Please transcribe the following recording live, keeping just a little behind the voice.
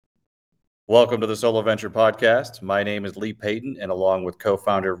Welcome to the Solo Venture Podcast. My name is Lee Payton, and along with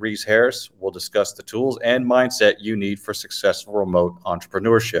co-founder Reese Harris, we'll discuss the tools and mindset you need for successful remote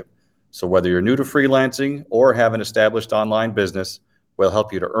entrepreneurship. So whether you're new to freelancing or have an established online business, we'll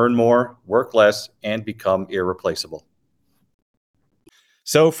help you to earn more, work less, and become irreplaceable.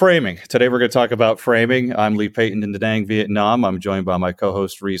 So framing. Today we're going to talk about framing. I'm Lee Payton in Da Nang, Vietnam. I'm joined by my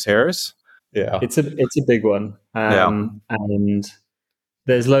co-host Reese Harris. Yeah, it's a big one. And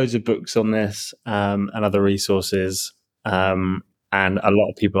there's loads of books on this and other resources. And a lot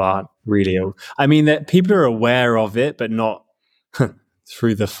of people aren't really. I mean, that people are aware of it, but not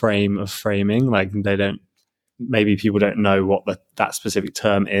through the frame of framing. Like they don't. Maybe people don't know what that specific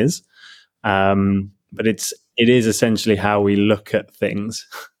term is. But it is essentially how we look at things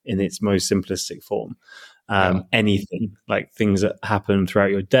in its most simplistic form. Anything like things that happen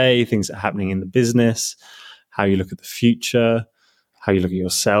throughout your day, things that are happening in the business, how you look at the future, how you look at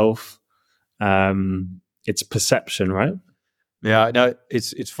yourself. It's perception, right? Yeah, no,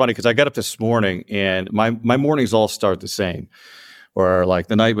 it's funny because I got up this morning and my mornings all start the same. Or like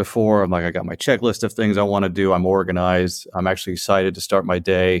the night before, I'm like, I got my checklist of things I want to do. I'm organized. I'm actually excited to start my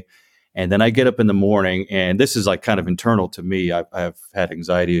day. And then I get up in the morning, and this is like kind of internal to me. I've had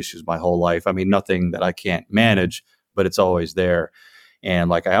anxiety issues my whole life. I mean, nothing that I can't manage, but it's always there. And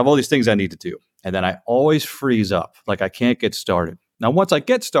like I have all these things I need to do. And then I always freeze up. Like I can't get started. Now, once I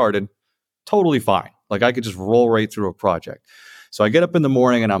get started, totally fine. Like I could just roll right through a project. So I get up in the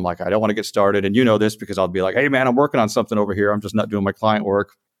morning and I'm like, I don't want to get started. And you know this because I'll be like, hey man, I'm working on something over here. I'm just not doing my client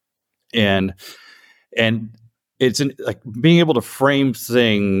work. And it's like being able to frame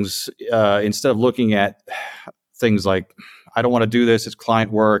things instead of looking at things like, I don't want to do this. It's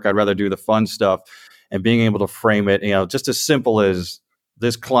client work. I'd rather do the fun stuff, and being able to frame it, just as simple as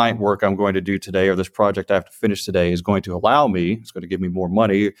this client work I'm going to do today, or this project I have to finish today is going to allow me, it's going to give me more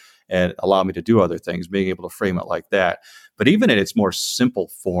money and allow me to do other things, being able to frame it like that. But even in its more simple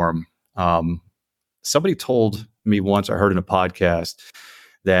form, somebody told me once, I heard in a podcast,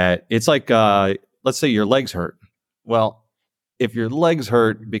 that it's like, let's say your legs hurt. Well, if your legs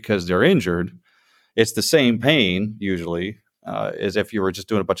hurt because they're injured, it's the same pain usually as if you were just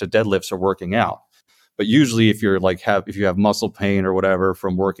doing a bunch of deadlifts or working out. But usually if you're like if you have muscle pain or whatever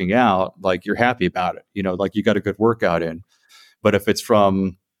from working out, like you're happy about it, like you got a good workout in. But if it's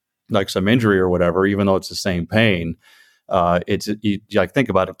from like some injury or whatever, even though it's the same pain, you like think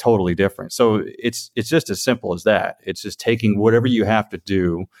about it totally different. So it's just as simple as that. It's just taking whatever you have to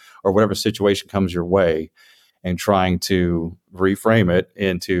do or whatever situation comes your way and trying to reframe it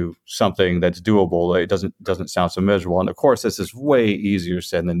into something that's doable. It doesn't sound so miserable. And of course, this is way easier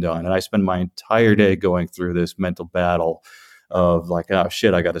said than done. And I spend my entire day going through this mental battle of like, oh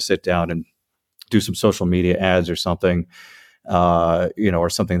shit, I got to sit down and do some social media ads or something, or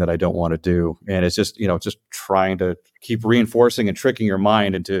something that I don't want to do. And it's just, just trying to keep reinforcing and tricking your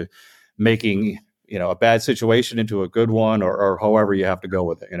mind into making, a bad situation into a good one, or however you have to go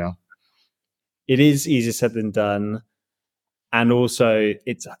with it, It is easier said than done. And also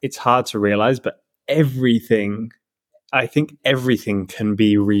it's hard to realize, but I think everything can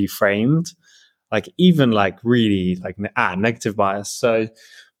be reframed. Like even like really like negative bias. So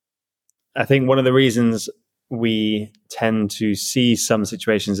I think one of the reasons we tend to see some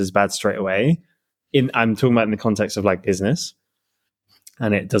situations as bad straight away, I'm talking about in the context of like business,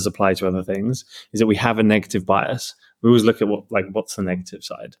 and it does apply to other things, is that we have a negative bias. We always look at what's the negative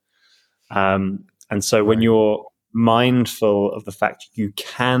side. And so when you're mindful of the fact you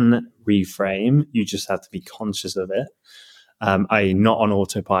can reframe, you just have to be conscious of it, i.e. not on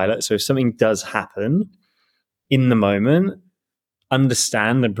autopilot. So if something does happen in the moment,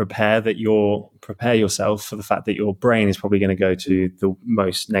 understand and prepare yourself for the fact that your brain is probably going to go to the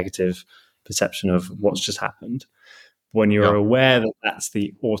most negative perception of what's just happened. When you're aware that that's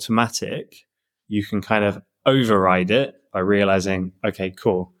the automatic, you can kind of override it by realizing, okay,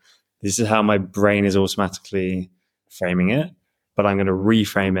 cool. This is how my brain is automatically framing it, but I'm going to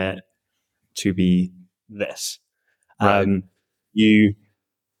reframe it to be this. Right. You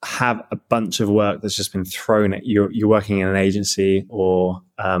have a bunch of work that's just been thrown at you. You're working in an agency or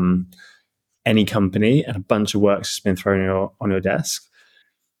any company, and a bunch of work's just been thrown on your desk.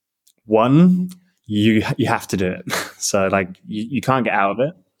 One, you have to do it. So like you can't get out of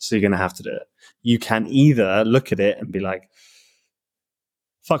it, so you're going to have to do it. You can either look at it and be like,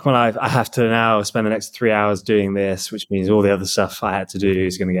 fuck my life, I have to now spend the next 3 hours doing this, which means all the other stuff I had to do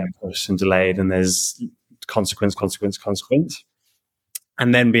is going to get pushed and delayed, and there's consequence,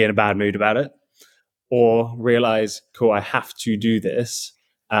 and then be in a bad mood about it. Or realize, cool, I have to do this.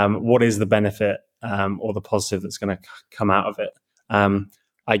 What is the benefit or the positive that's going to come out of it?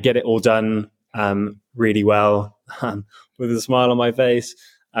 I get it all done really well with a smile on my face.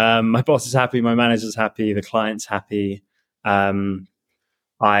 My boss is happy, my manager's happy, the client's happy.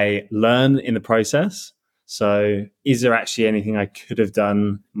 I learn in the process. So, is there actually anything I could have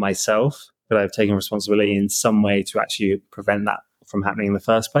done myself? Could I have taken responsibility in some way to actually prevent that from happening in the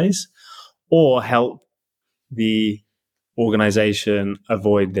first place, or help the organization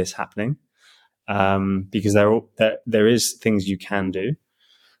avoid this happening? Because there is things you can do.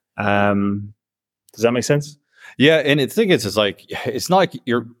 Does that make sense? Yeah, and the thing is, like it's not like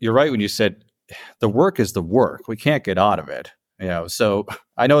you're right when you said the work is the work. We can't get out of it. So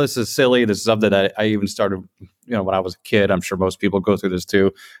I know this is silly. This is something that I even started, when I was a kid. I'm sure most people go through this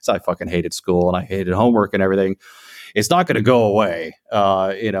too. So I fucking hated school and I hated homework and everything. It's not going to go away.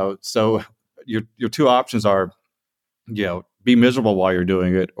 So your two options are, be miserable while you're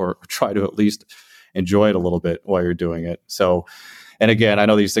doing it, or try to at least enjoy it a little bit while you're doing it. So, and again, I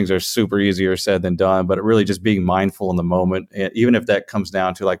know these things are super easier said than done, but really just being mindful in the moment, even if that comes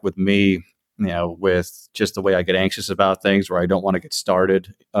down to, like with me, with just the way I get anxious about things where I don't want to get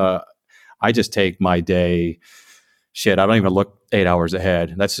started. I just take my day. Shit, I don't even look 8 hours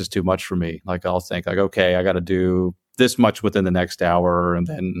ahead. That's just too much for me. Like I'll think like, okay, I got to do this much within the next hour and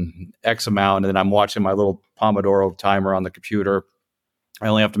then X amount. And then I'm watching my little Pomodoro timer on the computer. I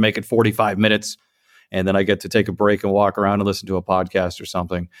only have to make it 45 minutes. And then I get to take a break and walk around and listen to a podcast or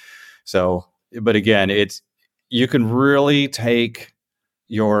something. So, but again, you can really take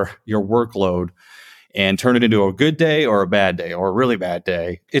your workload and turn it into a good day or a bad day or a really bad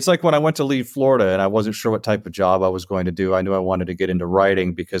day. It's like when I went to leave Florida and I wasn't sure what type of job I was going to do. I knew I wanted to get into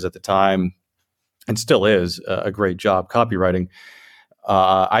writing because at the time, and still is a great job, copywriting.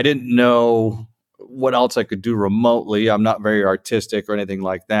 I didn't know what else I could do remotely. I'm not very artistic or anything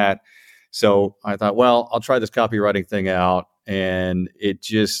like that. So I thought, well, I'll try this copywriting thing out. And it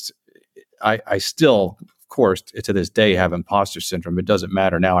just, I still, of course, to this day have imposter syndrome. It doesn't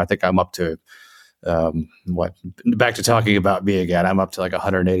matter now. I think I'm up to, back to talking about me again, I'm up to like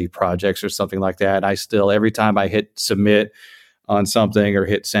 180 projects or something like that. I still, every time I hit submit on something or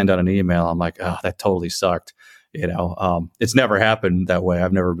hit send on an email, I'm like, oh, that totally sucked. It's never happened that way.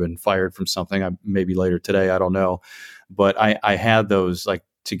 I've never been fired from something. Maybe later today, I don't know. But I had those, like,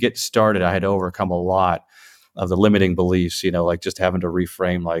 to get started, I had to overcome a lot of the limiting beliefs, like just having to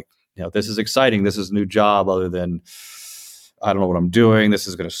reframe, like, this is exciting. This is a new job other than, I don't know what I'm doing. This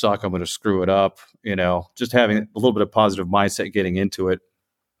is going to suck. I'm going to screw it up. Just having a little bit of positive mindset getting into it.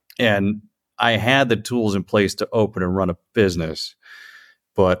 And I had the tools in place to open and run a business,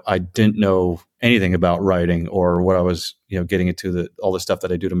 but I didn't know anything about writing or what I was, getting into all the stuff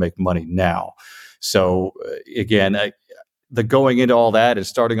that I do to make money now. So again, the going into all that and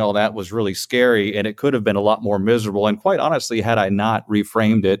starting all that was really scary, and it could have been a lot more miserable. And quite honestly, had I not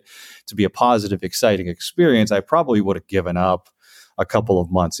reframed it to be a positive, exciting experience, I probably would have given up a couple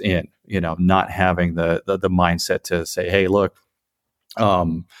of months in, not having the mindset to say, hey, look,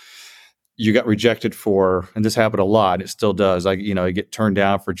 you got rejected for, and this happened a lot. It still does. I get turned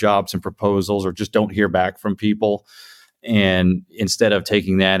down for jobs and proposals, or just don't hear back from people. And instead of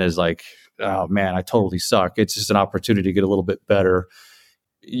taking that as like, oh man, I totally suck, it's just an opportunity to get a little bit better.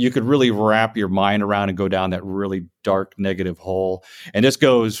 You could really wrap your mind around and go down that really dark, negative hole. And this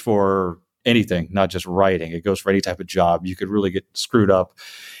goes for anything, not just writing. It goes for any type of job. You could really get screwed up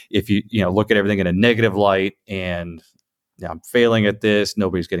if you look at everything in a negative light and, I'm failing at this.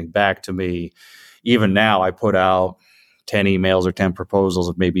 Nobody's getting back to me. Even now, I put out 10 emails or 10 proposals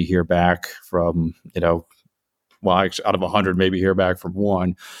and maybe hear back from, actually out of 100, maybe hear back from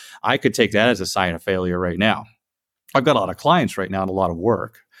one. I could take that as a sign of failure right now. I've got a lot of clients right now and a lot of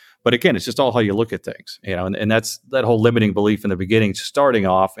work. But again, it's just all how you look at things, and that's that whole limiting belief in the beginning, starting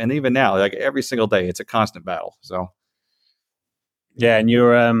off. And even now, like every single day, it's a constant battle. So, yeah. And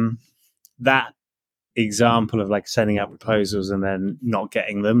you're that example of like sending out proposals and then not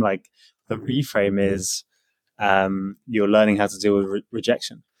getting them, like the reframe is you're learning how to deal with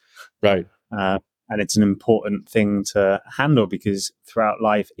rejection, right? And it's an important thing to handle, because throughout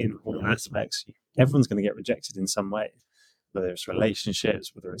life, in all aspects, everyone's going to get rejected in some way, whether it's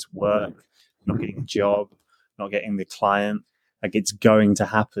relationships, whether it's work, not getting a job, not getting the client. Like, it's going to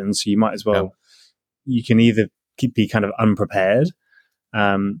happen. So you might as well, you can either be kind of unprepared,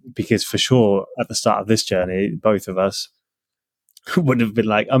 because for sure at the start of this journey, both of us would have been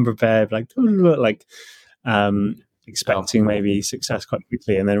like unprepared, like expecting maybe success quite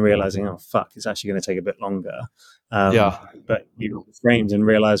quickly, and then realizing, oh fuck, it's actually going to take a bit longer. But you framed and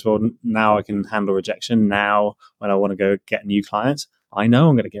realized, well, now I can handle rejection. Now when I want to go get new clients, I know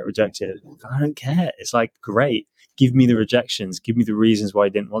I'm going to get rejected. I don't care. It's like, great, give me the rejections, give me the reasons why I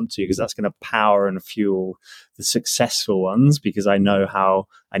didn't want to, because that's going to power and fuel the successful ones, because I know how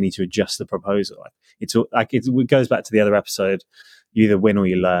I need to adjust the proposal. It goes back to the other episode, you either win or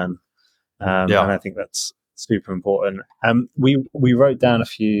you learn. And I think that's super important. We wrote down a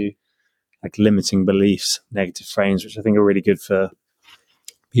few like limiting beliefs, negative frames, which I think are really good for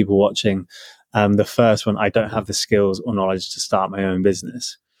people watching. The first one, I don't have the skills or knowledge to start my own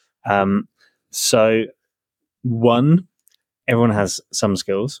business. So one, everyone has some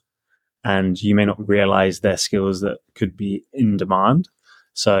skills, and you may not realize they're skills that could be in demand.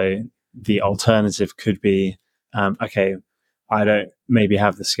 So the alternative could be, okay, I don't maybe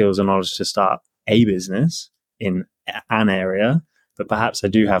have the skills and knowledge to start a business in an area, but perhaps I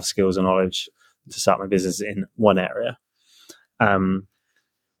do have skills and knowledge to start my business in one area. And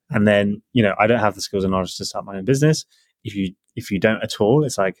then, I don't have the skills and knowledge to start my own business. If you don't at all,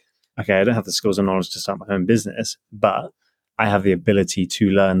 it's like, okay, I don't have the skills and knowledge to start my own business, but I have the ability to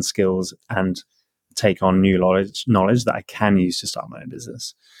learn skills and take on new knowledge that I can use to start my own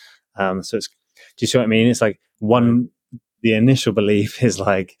business. So do you see what I mean? It's like the initial belief is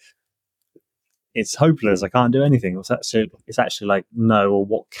like, it's hopeless, I can't do anything. It's actually like, no, well,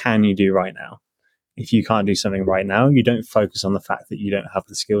 what can you do right now? If you can't do something right now, you don't focus on the fact that you don't have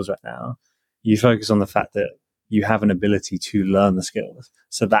the skills right now. You focus on the fact that you have an ability to learn the skills.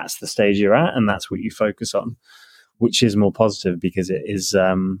 So that's the stage you're at, and that's what you focus on, which is more positive because it is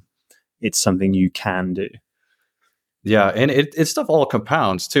it's something you can do. Yeah, and it stuff all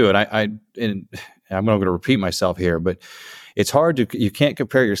compounds too. And I'm going to repeat myself here, but it's hard you can't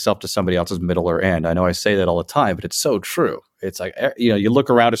compare yourself to somebody else's middle or end. I know I say that all the time, but it's so true. It's like, you look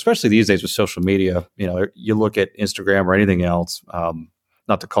around, especially these days with social media, you look at Instagram or anything else,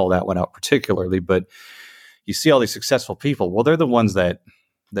 not to call that one out particularly, but you see all these successful people. Well, they're the ones that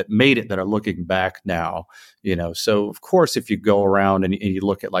made it, that are looking back now, So of course, if you go around and you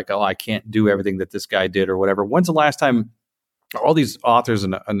look at like, oh, I can't do everything that this guy did or whatever. When's the last time all these authors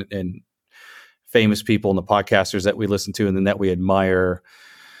and famous people and the podcasters that we listen to and that we admire,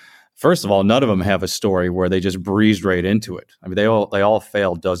 first of all, none of them have a story where they just breezed right into it. I mean, they all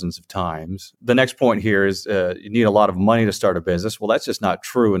failed dozens of times. The next point here is you need a lot of money to start a business. Well, that's just not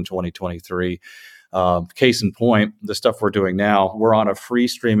true in 2023. Case in point, the stuff we're doing now, we're on a free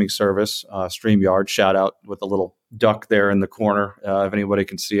streaming service, StreamYard, shout out with a little duck there in the corner, if anybody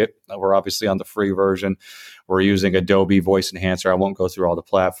can see it. We're obviously on the free version. We're using Adobe Voice Enhancer. I won't go through all the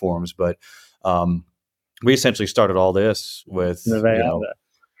platforms, but we essentially started all this with,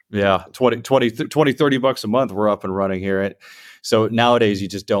 20, 30 bucks a month. We're up and running here. So nowadays you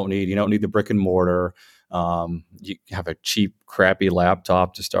don't need the brick and mortar. You have a cheap, crappy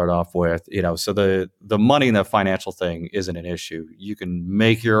laptop to start off with, so the money and the financial thing isn't an issue. You can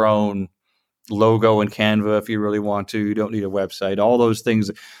make your own logo in Canva if you really want to. You don't need a website. All those things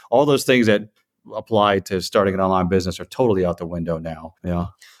that apply to starting an online business are totally out the window now. Yeah.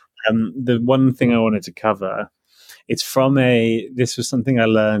 The one thing I wanted to cover, this was something I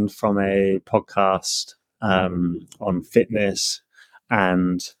learned from a podcast on fitness,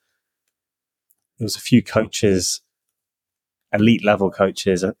 and there was a few coaches, elite level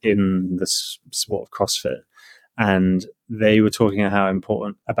coaches in the sport of CrossFit, and they were talking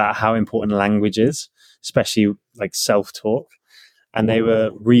about how important language is, especially like self-talk, and they were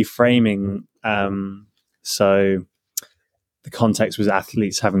reframing. So the context was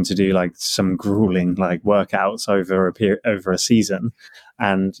athletes having to do like some grueling like workouts over a season,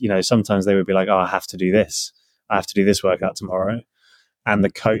 and sometimes they would be like, "Oh, I have to do this workout tomorrow." And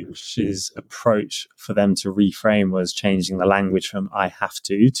the coach's approach for them to reframe was changing the language from "I have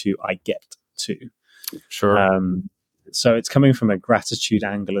to" "I get to." Sure. So it's coming from a gratitude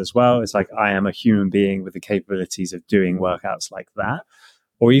angle as well. It's like, I am a human being with the capabilities of doing workouts like that,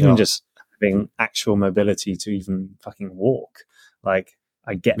 or even just having actual mobility to even fucking walk. Like,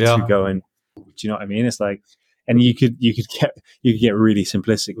 I get to go and, do you know what I mean? It's like, and you could get really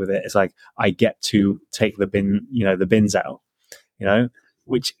simplistic with it. It's like, I get to take the bins out,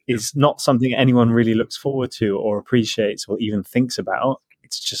 which is not something anyone really looks forward to or appreciates or even thinks about.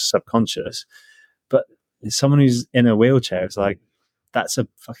 It's just subconscious. But someone who's in a wheelchair, it's like, that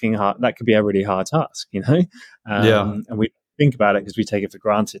could be a really hard task, and we think about it because we take it for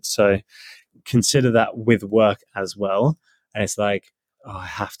granted. So consider that with work as well. And it's like, oh, I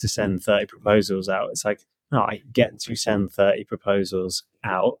have to send 30 proposals out. It's like, no, I get to send 30 proposals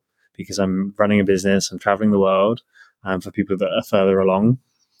out because I'm running a business, I'm traveling the world. For people that are further along,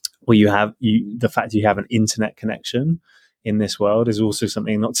 or the fact you have an internet connection in this world is also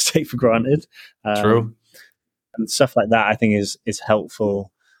something not to take for granted. True. And stuff like that, I think, is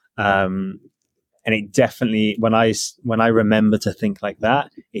helpful. And it definitely, when I remember to think like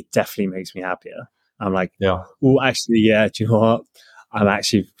that, it definitely makes me happier. I'm like, Yeah. oh, actually, yeah, do you know what? I'm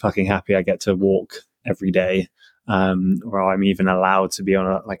actually fucking happy I get to walk every day, or I'm even allowed to be on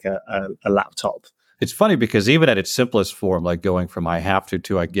a laptop. It's funny because even at its simplest form, like going from I have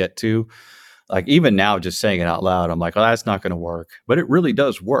to I get to, like even now just saying it out loud, I'm like, oh, that's not going to work. But it really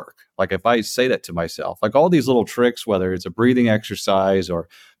does work. Like if I say that to myself, like all these little tricks, whether it's a breathing exercise or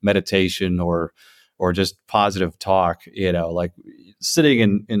meditation or just positive talk, like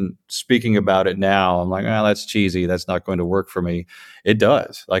sitting and speaking about it now, I'm like, oh, that's cheesy. That's not going to work for me. It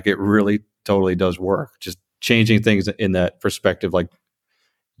does. Like it really totally does work. Just changing things in that perspective, like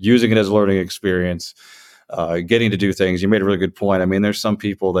using it as a learning experience, getting to do things. You made a really good point. I mean, there's some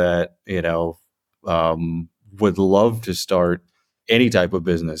people that, would love to start any type of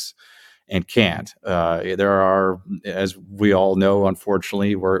business and can't. There are, as we all know,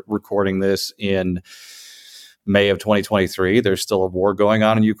 unfortunately, we're recording this in May of 2023. There's still a war going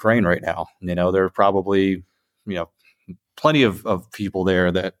on in Ukraine right now. There are probably, plenty of people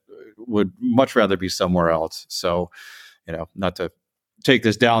there that would much rather be somewhere else. So, not to take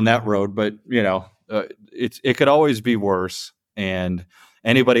this down that road, but it could always be worse. And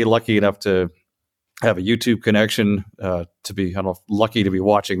anybody lucky enough to have a YouTube connection, to be, I don't know, lucky to be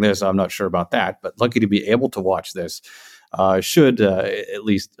watching this, I'm not sure about that, but lucky to be able to watch this, should at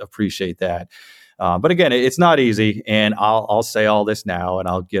least appreciate that. But again, it's not easy, and I'll say all this now, and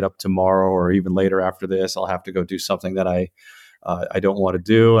I'll get up tomorrow or even later after this. I'll have to go do something that I don't want to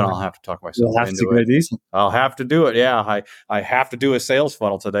do, and I'll have to talk myself into it. I'll have to do it. Yeah, I have to do a sales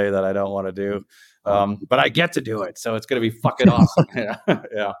funnel today that I don't want to do, but I get to do it, so it's going to be fucking awesome.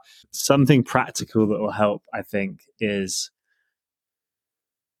 Yeah. Something practical that will help, I think, is,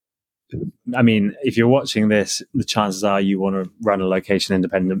 I mean, if you're watching this, the chances are you want to run a location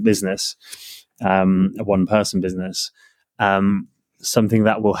independent business, a one person business. Something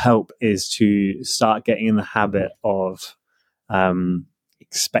that will help is to start getting in the habit of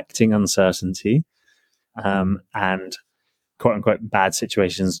expecting uncertainty, and quote unquote bad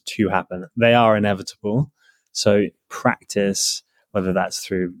situations to happen. They are inevitable. So practice, whether that's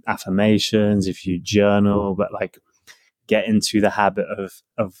through affirmations, if you journal, but like get into the habit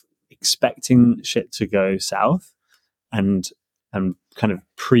of expecting shit to go south, and kind of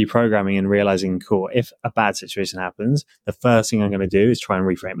pre-programming and realizing, cool, if a bad situation happens, the first thing I'm going to do is try and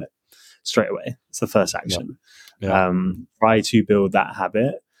reframe it straight away. It's the first action. Yeah. Try to build that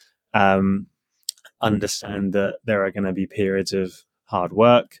habit. Understand that there are going to be periods of hard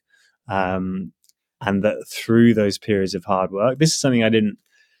work, and that through those periods of hard work, this is something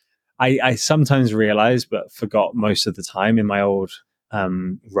I sometimes realize but forgot most of the time in my old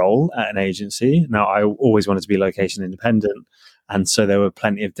role at an agency. Now, I always wanted to be location independent, and so there were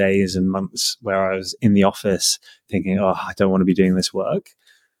plenty of days and months where I was in the office thinking, oh, I don't want to be doing this work.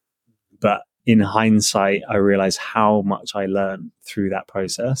 But in hindsight, I realized how much I learned through that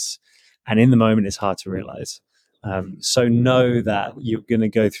process. And in the moment, it's hard to realize. So know that you're going to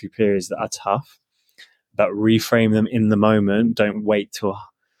go through periods that are tough, but reframe them in the moment. Don't wait till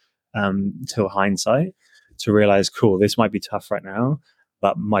hindsight to realize, cool, this might be tough right now,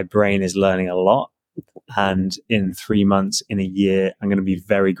 but my brain is learning a lot. And in 3 months, in a year, I'm going to be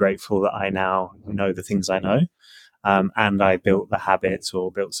very grateful that I now know the things I know. And I built the habits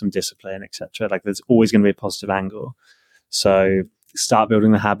or built some discipline, etc. Like there's always going to be a positive angle. So start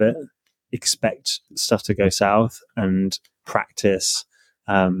building the habit, expect stuff to go south, and practice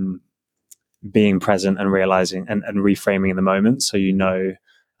being present and realizing and reframing in the moment, so you know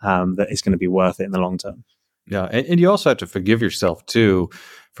that it's going to be worth it in the long term. Yeah, and you also have to forgive yourself too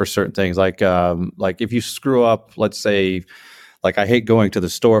for certain things. Like if you screw up, let's say, like I hate going to the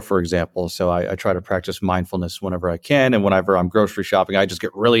store, for example. So I try to practice mindfulness whenever I can, and whenever I'm grocery shopping, I just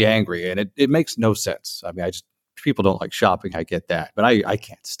get really angry, and it makes no sense. I mean, people don't like shopping. I get that, but I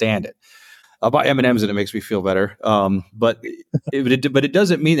can't stand it. I'll buy M&Ms and it makes me feel better. But it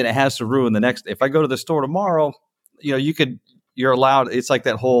doesn't mean that it has to ruin the next. If I go to the store tomorrow, you're allowed. It's like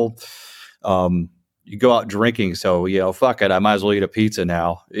that whole, you go out drinking. So, fuck it. I might as well eat a pizza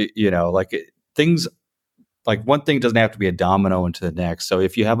now. Things like one thing doesn't have to be a domino into the next. So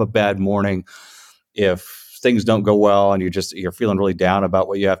if you have a bad morning, if things don't go well and you're feeling really down about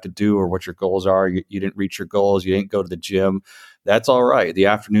what you have to do or what your goals are, you didn't reach your goals, you didn't go to the gym, that's all right. The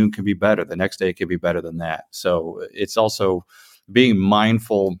afternoon can be better. The next day can be better than that. So it's also being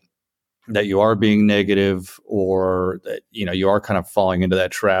mindful that you are being negative or that, you are kind of falling into that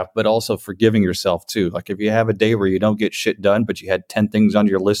trap, but also forgiving yourself too. Like if you have a day where you don't get shit done, but you had 10 things on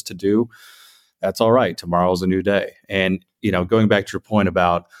your list to do, that's all right. Tomorrow's a new day. And, going back to your point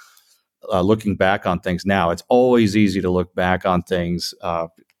about looking back on things now. It's always easy to look back on things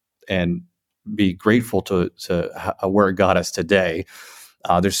and be grateful to where it got us today.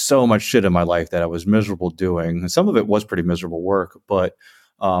 There's so much shit in my life that I was miserable doing. And some of it was pretty miserable work, but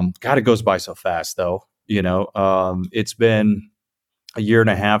God, it goes by so fast though. It's been a year and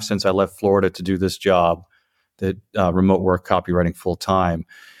a half since I left Florida to do this job, that remote work copywriting full time.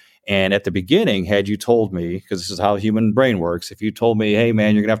 And at the beginning, had you told me, because this is how human brain works, if you told me, hey,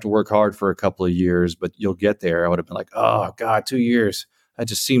 man, you're going to have to work hard for a couple of years, but you'll get there, I would have been like, oh, God, 2 years. That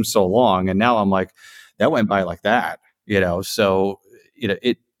just seems so long. And now I'm like, that went by like that, So,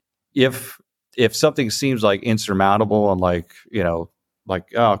 if something seems like insurmountable and like,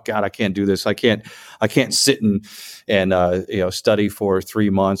 oh God, I can't do this. I can't sit and study for 3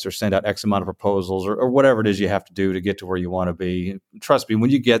 months or send out X amount of proposals or whatever it is you have to do to get to where you want to be. Trust me, when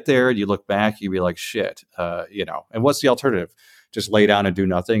you get there and you look back, you be like, shit, and what's the alternative? Just lay down and do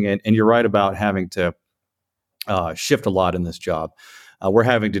nothing. And you're right about having to shift a lot in this job. We're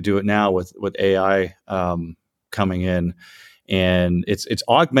having to do it now with AI coming in, and it's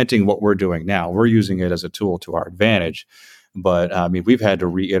augmenting what we're doing now. We're using it as a tool to our advantage. But I mean, we've had to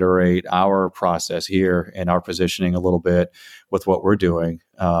reiterate our process here and our positioning a little bit with what we're doing.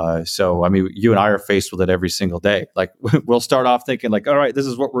 So, I mean, you and I are faced with it every single day. Like we'll start off thinking like, all right, this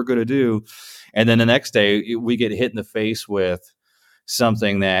is what we're going to do. And then the next day we get hit in the face with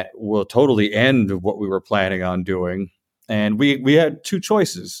something that will totally end what we were planning on doing. And we had two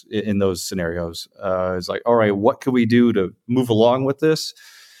choices in those scenarios. It's like, all right, what can we do to move along with this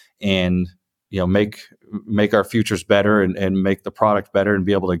and make our futures better and make the product better and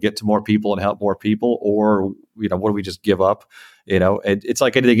be able to get to more people and help more people? Or, what do we just give up? It's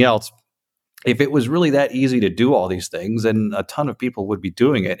like anything else. If it was really that easy to do all these things, then a ton of people would be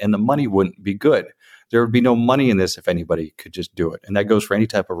doing it and the money wouldn't be good. There would be no money in this if anybody could just do it. And that goes for any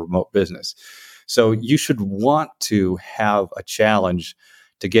type of remote business. So you should want to have a challenge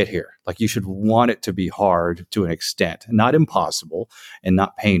to get here. Like you should want it to be hard to an extent, not impossible and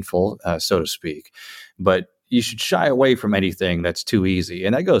not painful, so to speak, but you should shy away from anything that's too easy.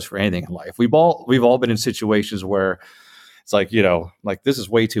 And that goes for anything in life. We've all been in situations where it's like, like this is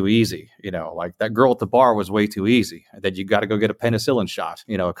way too easy, like that girl at the bar was way too easy. And then you got to go get a penicillin shot,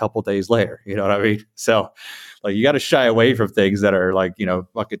 a couple of days later, you know what I mean? So like you got to shy away from things that are like,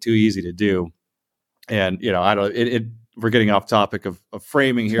 fucking too easy to do. And, I don't, we're getting off topic of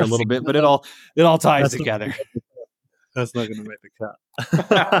framing here a little bit, but it all ties together. That's not going to make the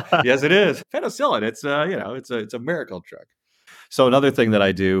cut. Yes, it is. Penicillin. It's it's a miracle drug. So another thing that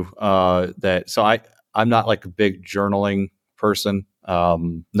I do I'm not like a big journaling person.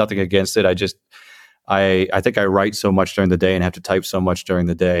 Nothing against it. I think I write so much during the day and have to type so much during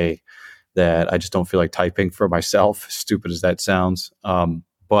the day that I just don't feel like typing for myself. Stupid as that sounds.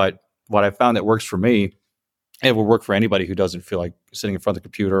 But what I found that works for me, and it will work for anybody who doesn't feel like sitting in front of the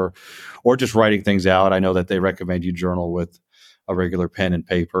computer or just writing things out. I know that they recommend you journal with a regular pen and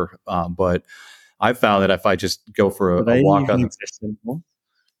paper. But I found that if I just go for a walk on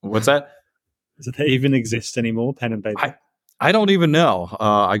what's that? Does they even exist anymore? Pen and paper? I don't even know.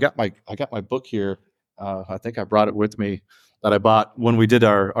 I got my book here. I think I brought it with me that I bought when we did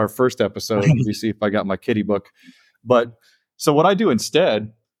our first episode. Let me see if I got my kitty book. But so what I do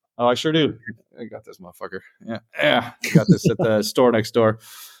instead, I sure do. I got this motherfucker. Yeah. I got this at the store next door.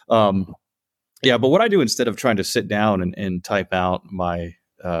 But what I do instead of trying to sit down and type out my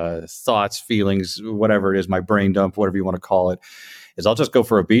thoughts, feelings, whatever it is, my brain dump, whatever you want to call it, is I'll just go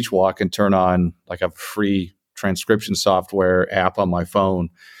for a beach walk and turn on like a free transcription software app on my phone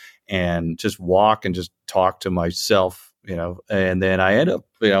and just walk and just talk to myself, and then I end up,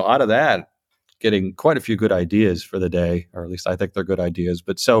 out of that getting quite a few good ideas for the day, or at least I think they're good ideas.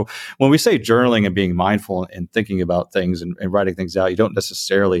 But so when we say journaling and being mindful and thinking about things and writing things out, you don't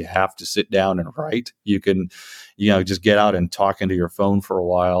necessarily have to sit down and write. You can, just get out and talk into your phone for a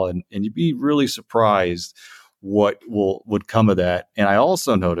while and you'd be really surprised what would come of that. And I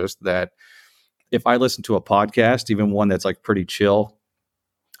also noticed that if I listen to a podcast, even one that's like pretty chill,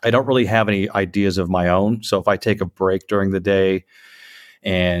 I don't really have any ideas of my own. So if I take a break during the day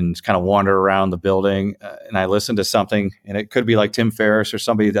and kind of wander around the building and I listen to something, and it could be like Tim Ferriss or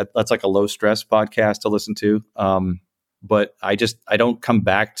somebody that's like a low stress podcast to listen to. But I don't come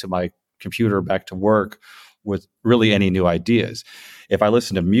back to my computer, back to work with really any new ideas. If I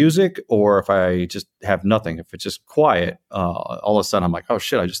listen to music or if I just have nothing, if it's just quiet, all of a sudden I'm like, oh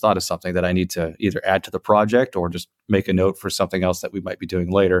shit, I just thought of something that I need to either add to the project or just make a note for something else that we might be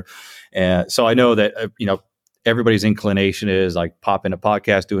doing later. And so I know that, everybody's inclination is like pop in a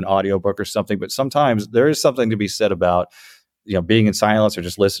podcast, do an audiobook or something, but sometimes there is something to be said about being in silence or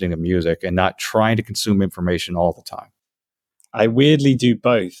just listening to music and not trying to consume information all the time? I weirdly do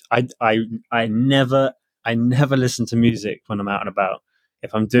both. I never listen to music when I'm out and about.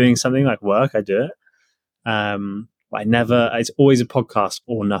 If I'm doing something like work, I do it. But I never. It's always a podcast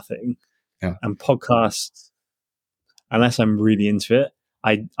or nothing. Yeah. And podcasts, unless I'm really into it,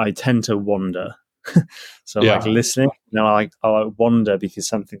 I tend to wander. So like Yeah. listening, I'll wander because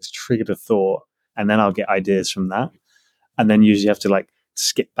something's triggered a thought, and then I'll get ideas from that, and then usually have to like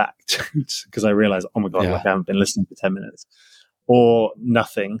skip back because I realize, oh my god, like Yeah. I haven't been listening for 10 minutes or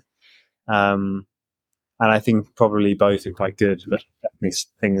nothing. And I think probably both are quite good, but definitely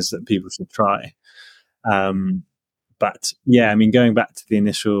things that people should try. But yeah, I mean, going back to the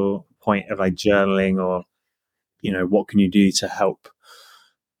initial point of like journaling, or what can you do to help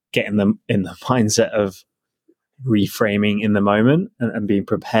get in the mindset of reframing in the moment, and being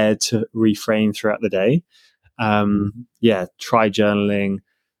prepared to reframe throughout the day. Yeah, try journaling.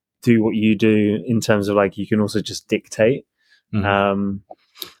 Do what you do in terms of like you can also just dictate, Mm-hmm.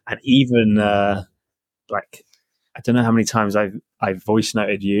 and even like I don't know how many times I've voice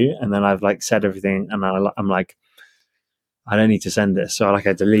noted you, and then I've like said everything, and I'm like, I don't need to send this, so I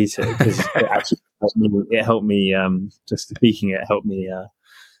delete it because it actually helped me just speaking it helped me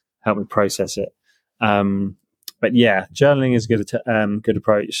process it. But yeah, journaling is good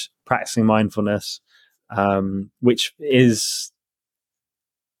approach. Practicing mindfulness, which is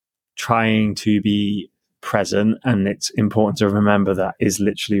trying to be present, and it's important to remember that is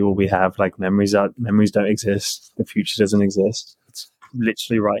literally all we have. Like memories don't exist, the future doesn't exist, it's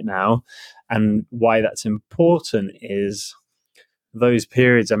literally right now. And why that's important is those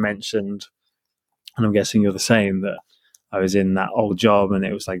periods I mentioned, and I'm guessing you're the same, that I was in that old job and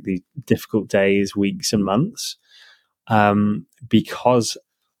it was like these difficult days, weeks and months, because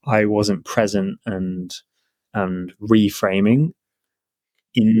I wasn't present and reframing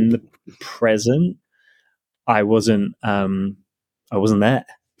in the present. I wasn't there. I was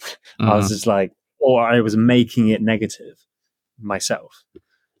Mm-hmm. just like, or I was making it negative myself.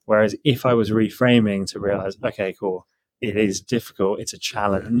 Whereas if I was reframing to realize, okay, cool, it is difficult, it's a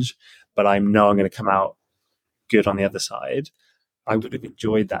challenge, but I know I'm going to come out good on the other side, I would have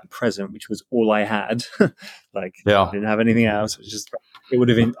enjoyed that present, which was all I had. Like I Yeah. didn't have anything else. It was just I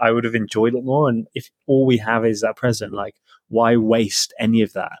would have enjoyed it more. And if all we have is that present, like why waste any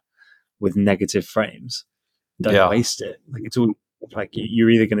of that with negative frames? Don't Yeah. waste it. Like it's all like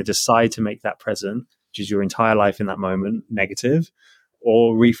you're either going to decide to make that present, which is your entire life in that moment, negative,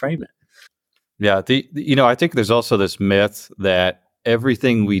 or reframe it. Yeah. I think there's also this myth that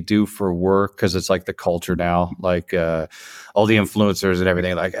everything we do for work, because it's like the culture now, like all the influencers and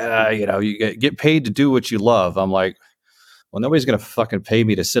everything, like, you get paid to do what you love. I'm like, well, nobody's going to fucking pay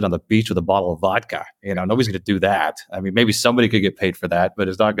me to sit on the beach with a bottle of vodka. Nobody's going to do that. I mean, maybe somebody could get paid for that, but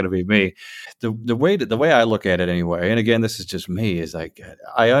it's not going to be me. The way I look at it anyway, and again, this is just me, is like,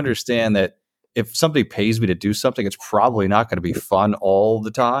 I understand that if somebody pays me to do something, it's probably not going to be fun all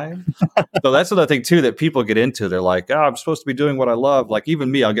the time. So that's another thing too that people get into. They're like, oh, I'm supposed to be doing what I love. Like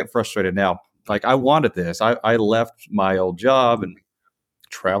even me, I'll get frustrated now. Like I wanted this. I left my old job and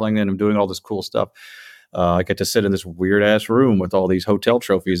traveling and I'm doing all this cool stuff. I get to sit in this weird ass room with all these hotel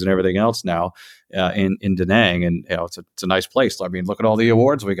trophies and everything else now in Da Nang, and it's a nice place. I mean, look at all the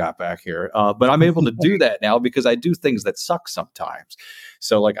awards we got back here. But I'm able to do that now because I do things that suck sometimes.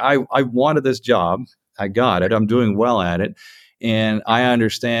 So like I wanted this job, I got it, I'm doing well at it, and I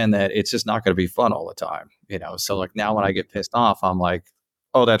understand that it's just not going to be fun all the time. So like now when I get pissed off, I'm like,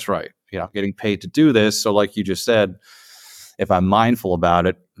 oh, that's right. I'm getting paid to do this. So like you just said, if I'm mindful about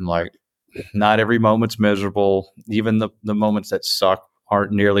it, I'm like, not every moment's miserable. Even the moments that suck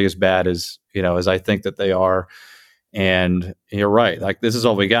aren't nearly as bad as I think that they are. And you're right. Like this is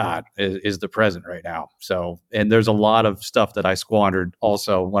all we got is the present right now. So, and there's a lot of stuff that I squandered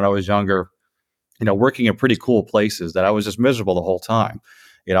also when I was younger, working in pretty cool places that I was just miserable the whole time.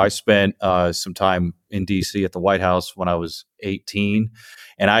 I spent some time in DC at the White House when I was 18,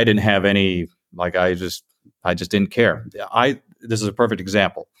 and I didn't have any, like, I just didn't care. This is a perfect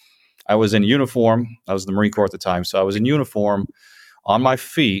example. I was in uniform. I was in the Marine Corps at the time. So I was in uniform on my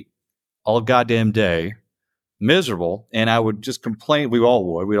feet all goddamn day, miserable. And I would just complain. We all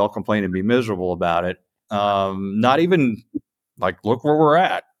would. We'd all complain and be miserable about it. Not even like, look where we're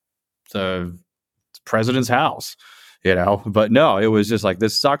at. The president's house, but no, it was just like,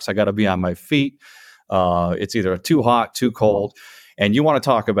 this sucks. I got to be on my feet. It's either too hot, too cold. And you want to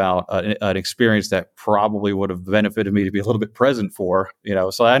talk about an experience that probably would have benefited me to be a little bit present for,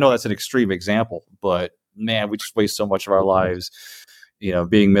 So I know that's an extreme example, but man, we just waste so much of our lives,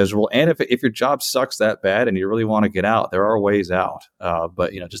 being miserable. And if your job sucks that bad and you really want to get out, there are ways out.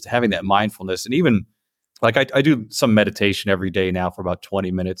 But just having that mindfulness, and even like I do some meditation every day now for about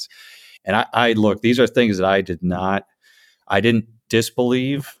 20 minutes. And I look, these are things that I didn't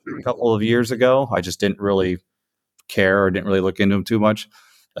disbelieve a couple of years ago. I just didn't really care or didn't really look into them too much.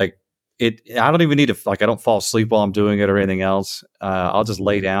 Like I don't even need to, like, I don't fall asleep while I'm doing it or anything else. I'll just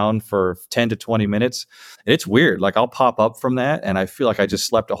lay down for 10 to 20 minutes. And it's weird. Like I'll pop up from that and I feel like I just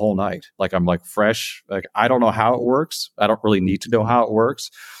slept a whole night. Like I'm like fresh. Like I don't know how it works. I don't really need to know how it works,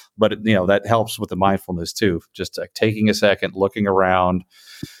 but that helps with the mindfulness too. Just like taking a second, looking around,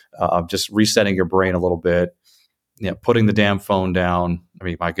 just resetting your brain a little bit. Putting the damn phone down. I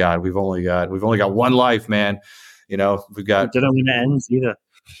mean, my God, we've only got one life, man. We've got. You don't know when it ends either.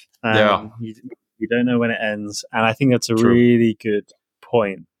 Yeah, You don't know when it ends, and I think that's a true. really good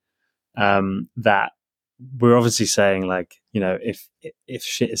point. That we're obviously saying, like, if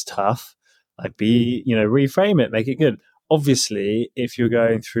shit is tough, like reframe it, make it good. Obviously, if you're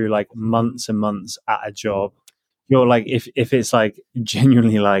going through like months and months at a job, you're like, if it's like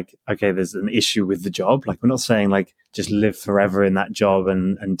genuinely like, okay, there's an issue with the job, like we're not saying like just live forever in that job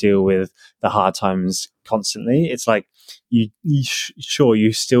and deal with the hard times constantly. It's like sure,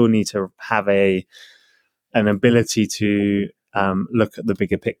 you still need to have an ability to look at the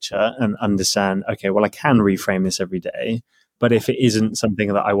bigger picture and understand, okay, well, I can reframe this every day, but if it isn't something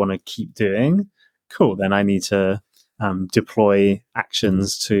that I want to keep doing, cool, then I need to deploy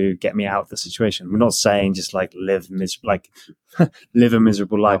actions to get me out of the situation. We're not saying just like live a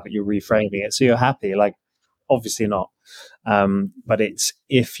miserable life, but you're reframing it so you're happy. Like, obviously not. But it's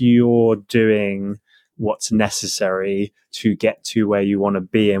if you're doing what's necessary to get to where you want to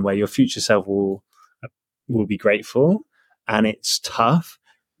be and where your future self will be grateful, and it's tough,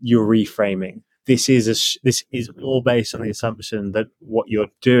 you're reframing. This is all based on the assumption that what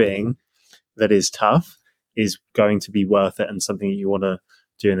you're doing that is tough is going to be worth it and something you want to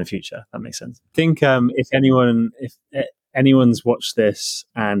do in the future. That makes sense. I think if anyone's watched this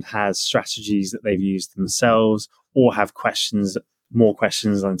and has strategies that they've used themselves or have more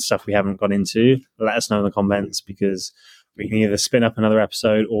questions on stuff we haven't gone into, let us know in the comments, because we can either spin up another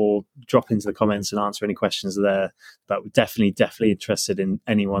episode or drop into the comments and answer any questions there. But we're definitely interested in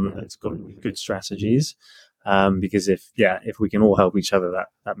anyone that's got good strategies, because if we can all help each other,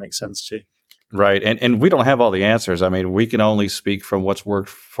 that makes sense too. Right. And we don't have all the answers. I mean, we can only speak from what's worked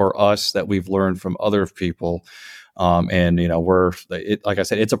for us that we've learned from other people. And like I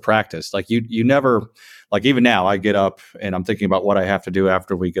said, it's a practice. Like you never, like even now I get up and I'm thinking about what I have to do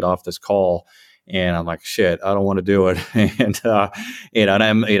after we get off this call. And I'm like, shit, I don't want to do it. And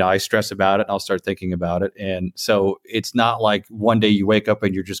I stress about it and I'll start thinking about it. And so it's not like one day you wake up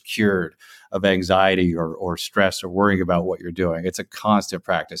and you're just cured of anxiety or stress or worrying about what you're doing. It's a constant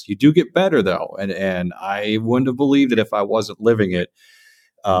practice. You do get better though. And I wouldn't have believed it if I wasn't living it.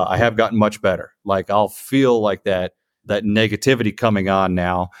 I have gotten much better. Like I'll feel like that negativity coming on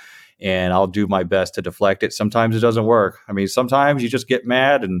now, and I'll do my best to deflect it. Sometimes it doesn't work. I mean, sometimes you just get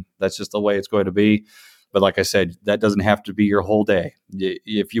mad and that's just the way it's going to be. But like I said, that doesn't have to be your whole day.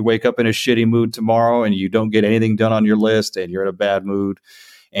 If you wake up in a shitty mood tomorrow and you don't get anything done on your list and you're in a bad mood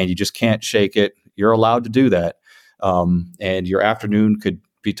and you just can't shake it, you're allowed to do that. And your afternoon could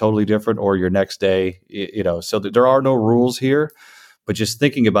be totally different, or your next day, so there are no rules here, but just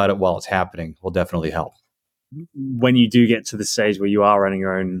thinking about it while it's happening will definitely help. When you do get to the stage where you are running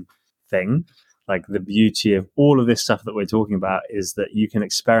your own thing, like the beauty of all of this stuff that we're talking about is that you can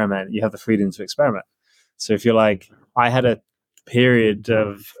experiment. You have the freedom to experiment. So if you're like, I had a period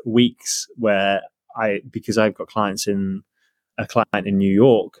of weeks where because I've got a client in New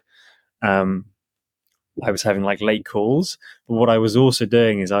York, I was having like late calls. But what I was also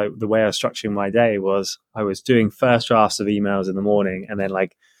doing is the way I was structuring my day was I was doing first drafts of emails in the morning and then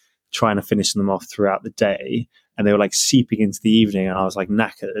like trying to finish them off throughout the day. And they were like seeping into the evening and I was like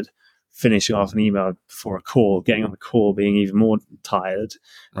knackered, finishing off an email before a call, getting on the call, being even more tired.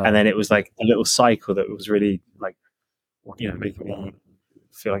 Right. And then it was like a little cycle that was really like, making me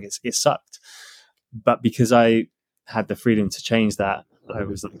feel like it sucked. But because I had the freedom to change that, I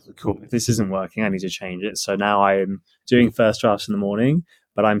was like, cool, if this isn't working, I need to change it. So now I'm doing first drafts in the morning,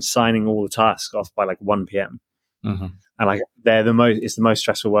 but I'm signing all the tasks off by like 1 p.m. Mm-hmm. And like it's the most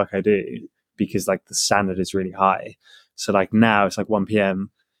stressful work I do because like the standard is really high. So like now it's like 1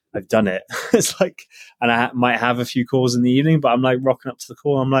 p.m. I've done it. It's like, and I might have a few calls in the evening, but I'm like rocking up to the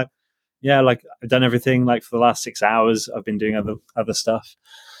call. I'm like, yeah, like I've done everything. Like for the last 6 hours, I've been doing other stuff.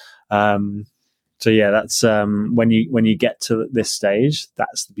 So yeah, that's when you get to this stage,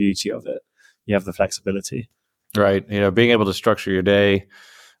 that's the beauty of it. You have the flexibility. Right. Being able to structure your day.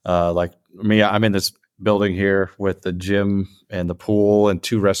 Like me, I'm in this building here with the gym and the pool and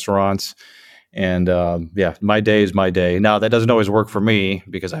 2 restaurants. And yeah, my day is my day. Now that doesn't always work for me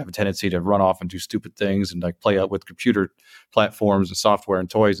because I have a tendency to run off and do stupid things and like play out with computer platforms and software and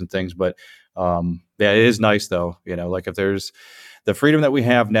toys and things. But yeah, it is nice though. Like if there's the freedom that we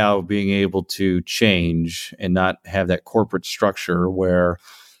have now, being able to change and not have that corporate structure where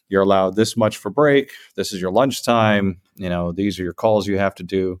you're allowed this much for break. This is your lunchtime. These are your calls you have to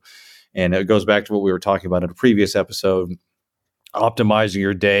do. And it goes back to what we were talking about in a previous episode, optimizing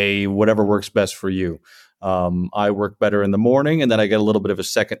your day, whatever works best for you. I work better in the morning, and then I get a little bit of a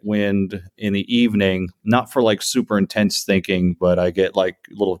second wind in the evening, not for like super intense thinking, but I get like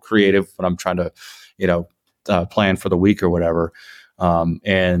a little creative when I'm trying to, plan for the week or whatever.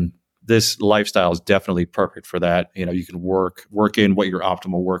 And this lifestyle is definitely perfect for that. You can work in what your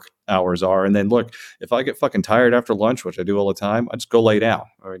optimal work hours are. And then look, if I get fucking tired after lunch, which I do all the time, I just go lay down.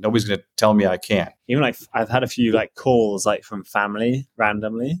 All right, nobody's going to tell me I can't. Even like I've had a few like calls like from family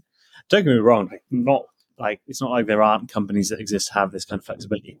randomly. Don't get me wrong, like not like it's not like there aren't companies that exist to have this kind of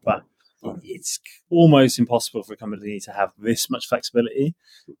flexibility, but it's almost impossible for a company to have this much flexibility,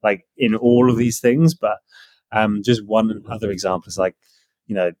 like in all of these things. But just one other example is like,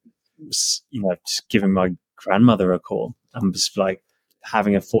 just giving my grandmother a call and just like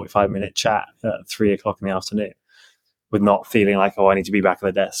having a 45-minute chat at 3:00 in the afternoon with not feeling like, oh, I need to be back at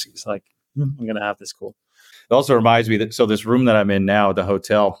the desk. It's like, I'm going to have this call. It also reminds me that, so this room that I'm in now, the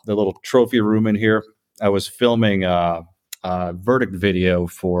hotel, the little trophy room in here, I was filming a verdict video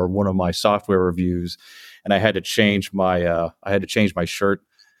for one of my software reviews, and I had to change my shirt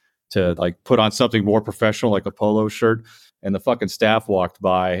to like put on something more professional, like a polo shirt. And the fucking staff walked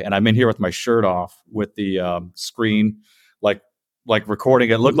by, and I'm in here with my shirt off with the screen, like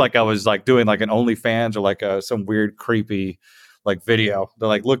recording. It looked like I was like doing like an OnlyFans or like some weird creepy like video. They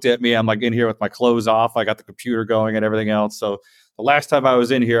like looked at me. I'm like in here with my clothes off. I got the computer going and everything else. So the last time I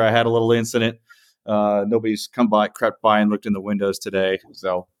was in here, I had a little incident. Nobody's crept by and looked in the windows today.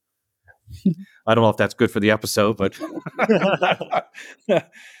 So I don't know if that's good for the episode, but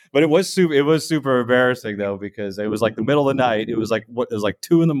but it was super embarrassing though, because it was like the middle of the night. It was like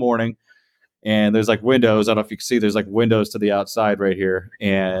 2 a.m, and there's like windows. I don't know if you can see. There's like windows to the outside right here,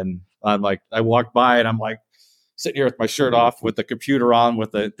 and I'm like, I walked by and I'm like sitting here with my shirt off with the computer on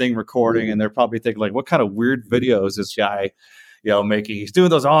with the thing recording, and they're probably thinking like, what kind of weird videos is this guy, making? He's doing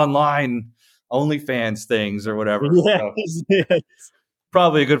those online OnlyFans things or whatever. Yes, So, yes.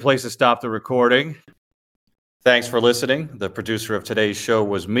 probably a good place to stop the recording. Thanks for listening. The producer of today's show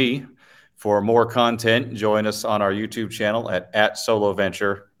was me. For more content, join us on our YouTube channel at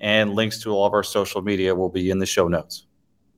 @SoloVenture, and links to all of our social media will be in the show notes.